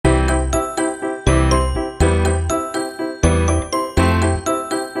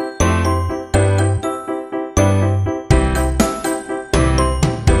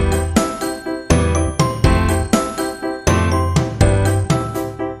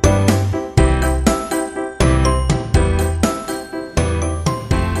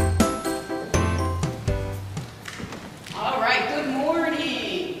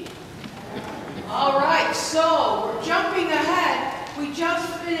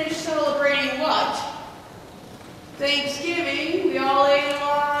finished celebrating what? Thanksgiving. We all ate a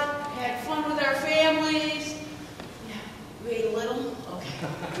lot, had fun with our families. Yeah, we ate a little? Okay,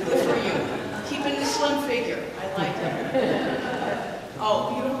 good for you. Keeping the slim figure. I like that.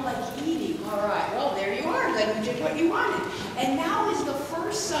 Oh, you don't like eating? All right, well, there you are. Then you did what you wanted. And now is the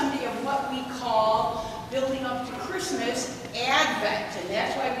first Sunday of what we call, building up to Christmas, Advent. And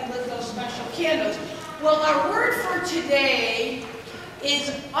that's why we lit those special candles. Well, our word for today is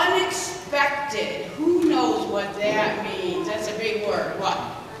unexpected. Who knows what that means? That's a big word. What?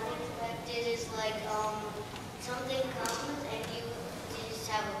 Unexpected is like something comes and you just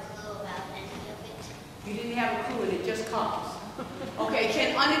have a clue about any of it. You didn't have a clue and it just comes. Okay,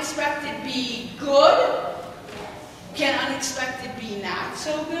 can unexpected be good? Can unexpected be not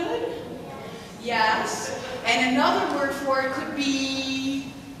so good? Yes. And another word for it could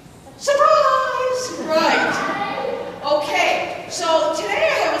be surprise. Right. Okay, so today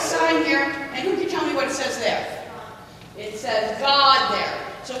I have a sign here, and who can tell me what it says there? It says God there.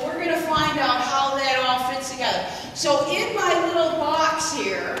 So we're going to find out how that all fits together. So in my little box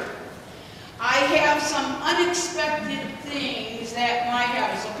here, I have some unexpected things that might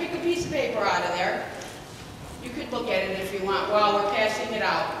happen. So pick a piece of paper out of there. You could look at it if you want while we're passing it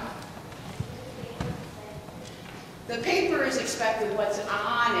out. The paper is expected. What's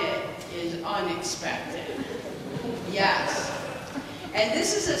on it is unexpected. Yes. And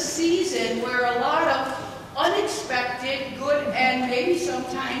this is a season where a lot of unexpected, good, and maybe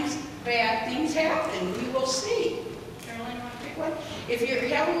sometimes bad things happen. We will see. Caroline, you want to pick one? If you're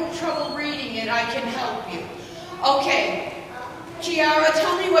having a little trouble reading it, I can help you. Okay. Kiara,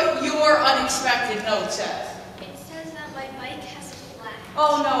 tell me what your unexpected note says. It says that my bike has a flat.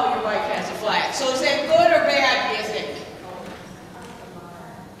 Oh no, your bike has a flat. So is that good or bad, do you think?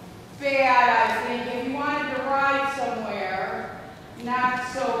 Bad, I think. If you wanted to ride somewhere, not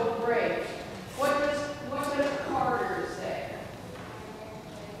so great. What does Carter say?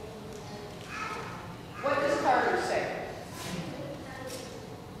 What does Carter say?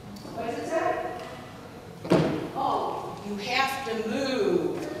 What does it say? Oh, you have to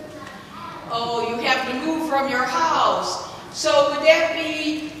move. Oh, you have to move from your house. So would that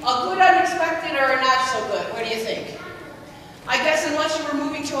be a good unexpected or a not so good? What do you think? I guess unless you were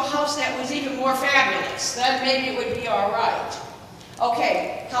moving to a house that was even more fabulous, then maybe it would be all right.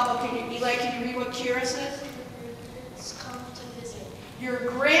 Okay, how about, Eli, can you read what Kira says? Come to visit. Your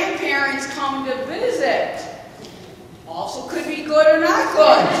grandparents come to visit. Also could be good or not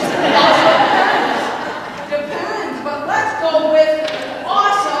good. Also depends. But let's go with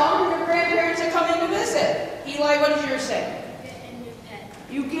awesome. Your grandparents are coming to visit. Eli, what does yours say? Get a new pet.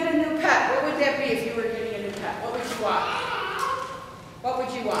 You get a new pet. What would that be if you were getting a new pet? What would you want? What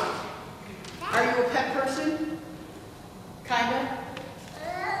would you want? Are you a pet person? Kinda?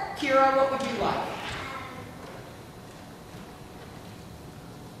 Kira, what would you like?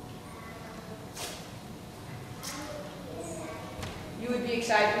 You would be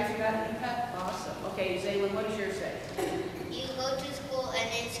excited if you got a new pet? Awesome. Okay, Zaylin, what does yours say? You go to school and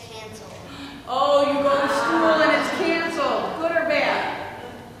it's canceled. Oh, you go to school and it's canceled. Good or bad?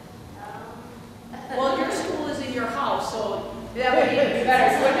 Well, your school is in your house, so that would be better.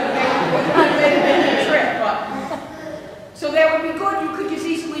 You wouldn't have made a trip, but. So that would be good. You could just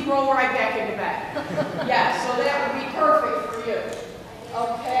easily roll right back into bed. Yeah, so that would be perfect for you.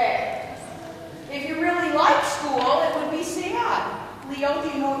 Okay. If you really like school, it would be sad. Leo, do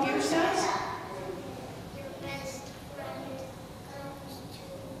you know what yours says? Your best friend comes to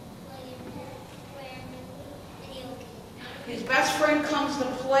play a brand new video game. His best friend comes to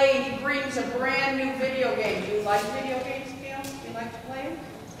play. He brings a brand new video game. Do you like video games, Gail? Do you like to play them?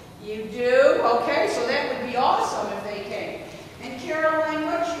 You do? Okay, so that would be awesome if they came. And Caroline,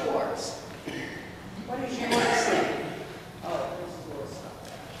 what's yours? What does yours say? Oh, this is yours.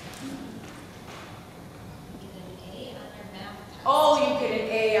 Oh, you get an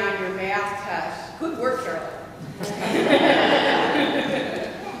A on your math test. Good work, Caroline.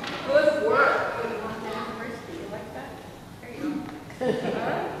 Good work. You like that? There you go.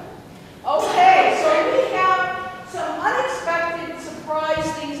 Okay, so we have some unexpected surprise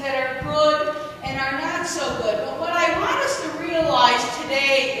things that are good and are not so good. But what I want us to realize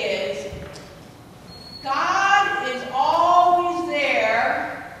today is God is always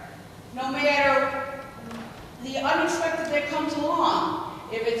there, no matter the unexpected that comes along.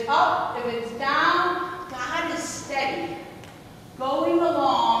 If it's up, if it's down, God is steady, going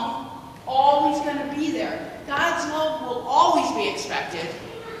along, always going to be there. God's love will always be expected.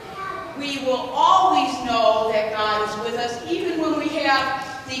 We will always know that God is with us, even when we have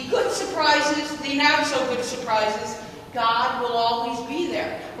the good surprises, the not so good surprises. God will always be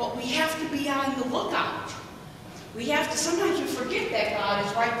there. we have to be on the lookout. We have to, sometimes we forget that God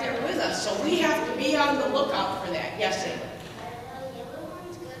is right there with us, so we have to be on the lookout for that. Yes, Ava?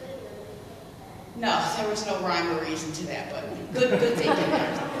 No, there was no rhyme or reason to that, but good thinking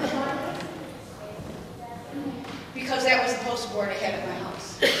there. Because that was the poster board I had at my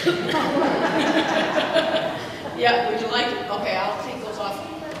house. Yeah, would you like it? Okay, I'll take those off.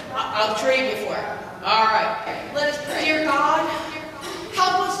 I'll trade you for it. All right. Let us pray. Dear God,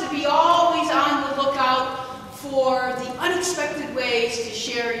 help us to be always on the lookout for the unexpected ways to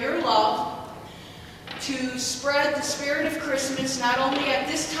share your love, to spread the spirit of Christmas not only at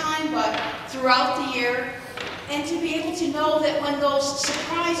this time but throughout the year, and to be able to know that when those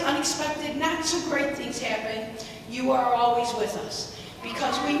surprise, unexpected, not so great things happen, you are always with us.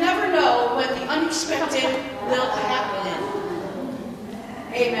 Because we never know when